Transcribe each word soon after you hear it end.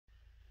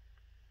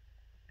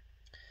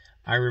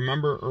I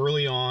remember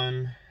early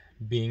on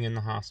being in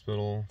the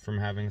hospital from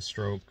having a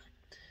stroke,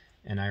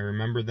 and I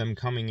remember them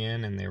coming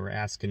in and they were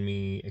asking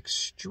me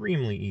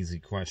extremely easy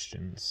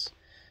questions,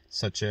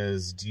 such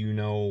as, do you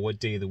know what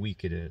day of the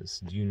week it is?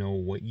 Do you know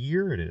what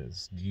year it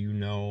is? Do you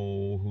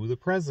know who the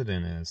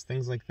president is?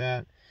 Things like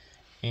that.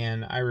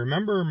 And I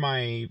remember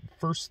my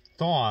first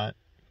thought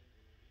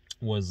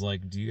was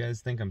like, do you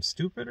guys think I'm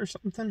stupid or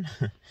something?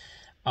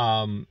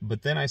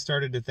 But then I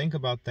started to think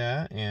about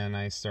that, and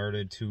I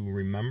started to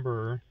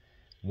remember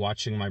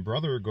watching my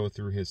brother go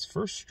through his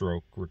first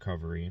stroke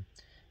recovery.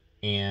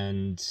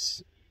 And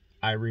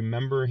I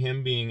remember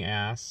him being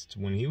asked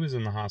when he was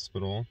in the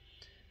hospital,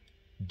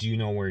 do you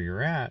know where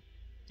you're at?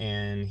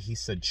 And he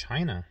said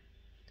China.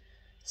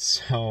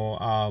 So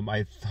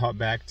I thought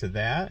back to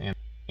that,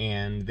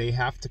 and they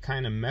have to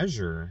kind of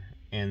measure,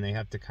 and they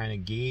have to kind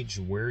of gauge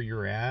where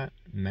you're at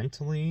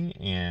mentally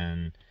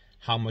and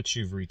how much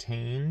you've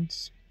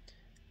retained,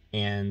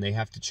 and they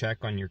have to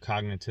check on your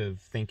cognitive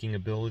thinking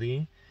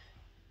ability.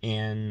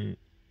 And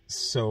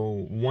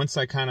so once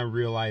I kind of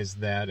realized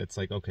that, it's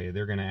like, okay,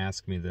 they're going to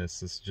ask me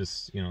this. It's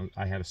just,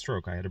 I had a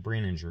stroke, I had a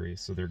brain injury,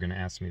 so they're going to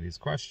ask me these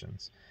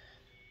questions.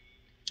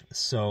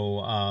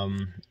 So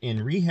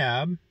in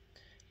rehab,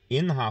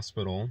 in the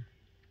hospital,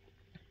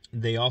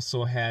 they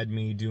also had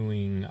me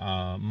doing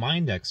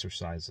mind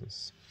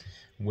exercises,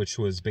 which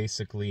was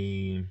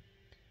basically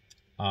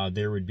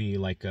there would be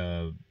like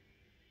a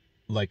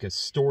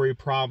story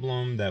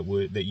problem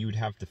that you would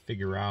have to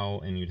figure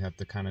out, and you'd have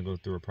to kind of go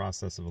through a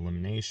process of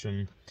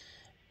elimination.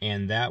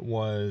 And that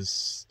was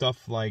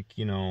stuff like,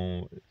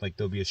 like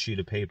there'll be a sheet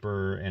of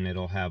paper and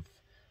it'll have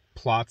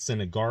plots in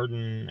a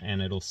garden,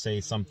 and it'll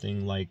say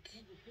something like,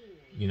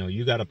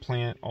 you got to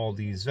plant all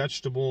these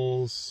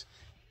vegetables,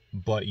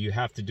 but you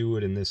have to do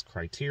it in this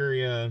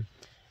criteria.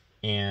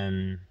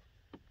 And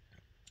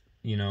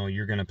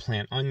you're going to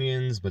plant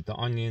onions, but the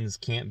onions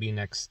can't be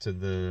next to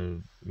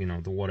the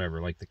the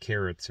whatever, like the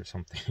carrots or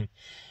something.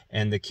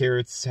 And the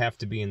carrots have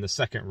to be in the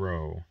second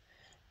row.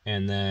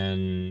 And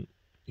then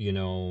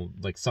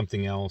like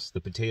something else,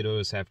 the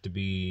potatoes have to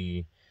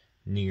be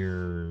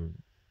near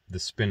the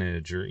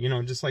spinach,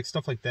 or just like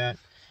stuff like that.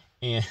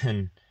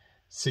 And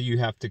so you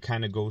have to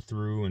kind of go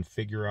through and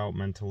figure out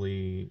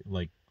mentally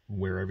like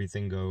where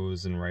everything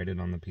goes and write it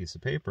on the piece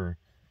of paper.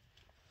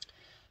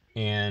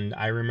 And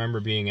I remember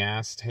being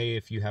asked, hey,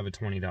 if you have a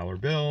 $20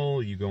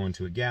 bill, you go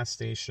into a gas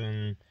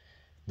station,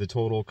 the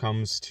total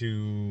comes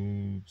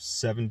to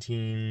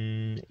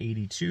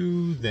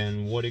 $17.82,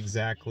 then what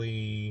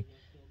exactly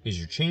is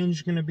your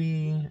change going to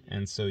be?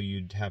 And so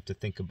you'd have to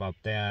think about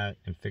that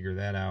and figure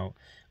that out,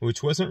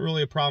 which wasn't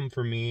really a problem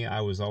for me.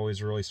 I was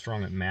always really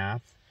strong at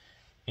math,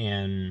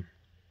 and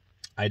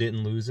I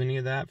didn't lose any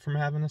of that from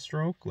having a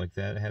stroke. Like,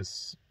 that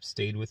has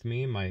stayed with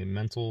me. My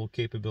mental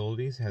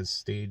capabilities has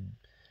stayed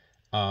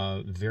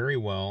very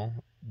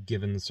well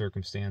given the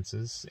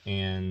circumstances.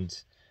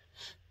 And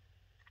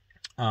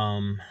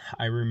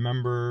I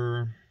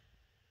remember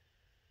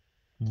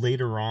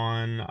later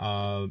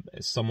on,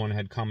 someone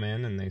had come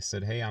in and they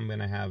said, hey,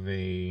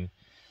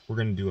 we're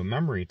going to do a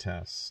memory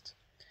test,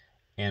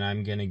 and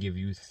I'm going to give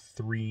you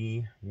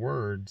 3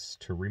 words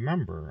to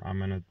remember. I'm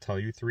going to tell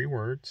you 3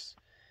 words,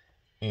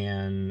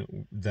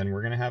 and then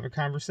we're going to have a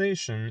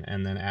conversation,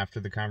 and then after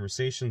the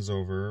conversation's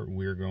over,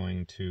 you're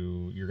going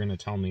to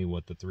tell me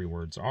what the 3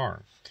 words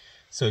are.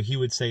 So he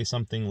would say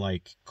something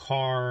like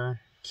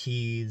car,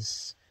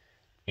 keys,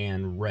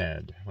 and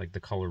red, like the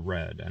color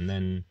red. And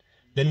then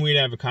we'd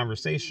have a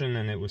conversation,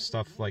 and it was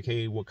stuff like,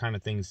 hey, what kind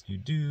of things do you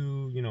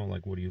do?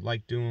 Like, what do you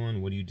like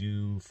doing? What do you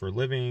do for a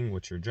living?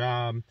 What's your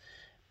job?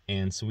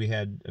 And so we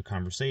had a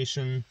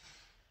conversation,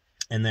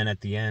 and then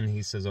at the end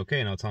he says,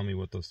 okay, now tell me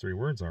what those 3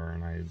 words are.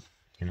 And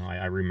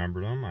I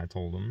remembered them. I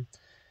told him,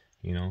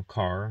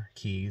 car,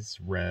 keys,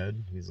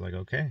 red. He's like,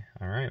 okay,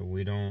 all right,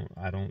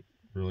 I don't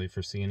really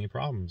foresee any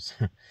problems.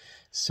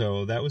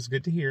 So that was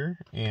good to hear.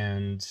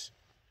 And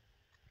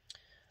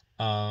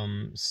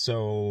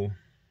so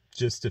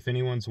just if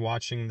anyone's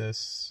watching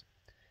this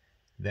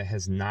that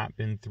has not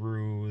been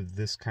through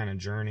this kind of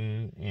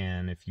journey,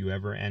 and if you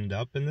ever end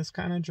up in this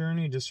kind of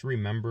journey, just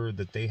remember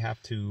that they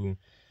have to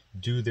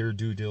do their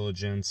due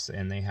diligence,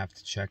 and they have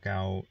to check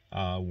out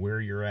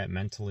where you're at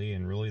mentally.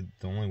 And really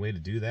the only way to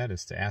do that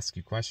is to ask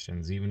you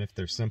questions, even if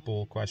they're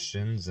simple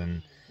questions.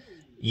 And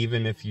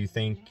even if you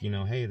think,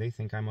 hey, they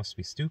think I must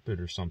be stupid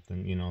or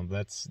something,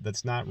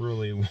 that's not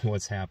really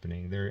what's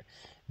happening.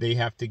 They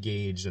have to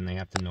gauge, and they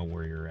have to know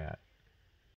where you're at.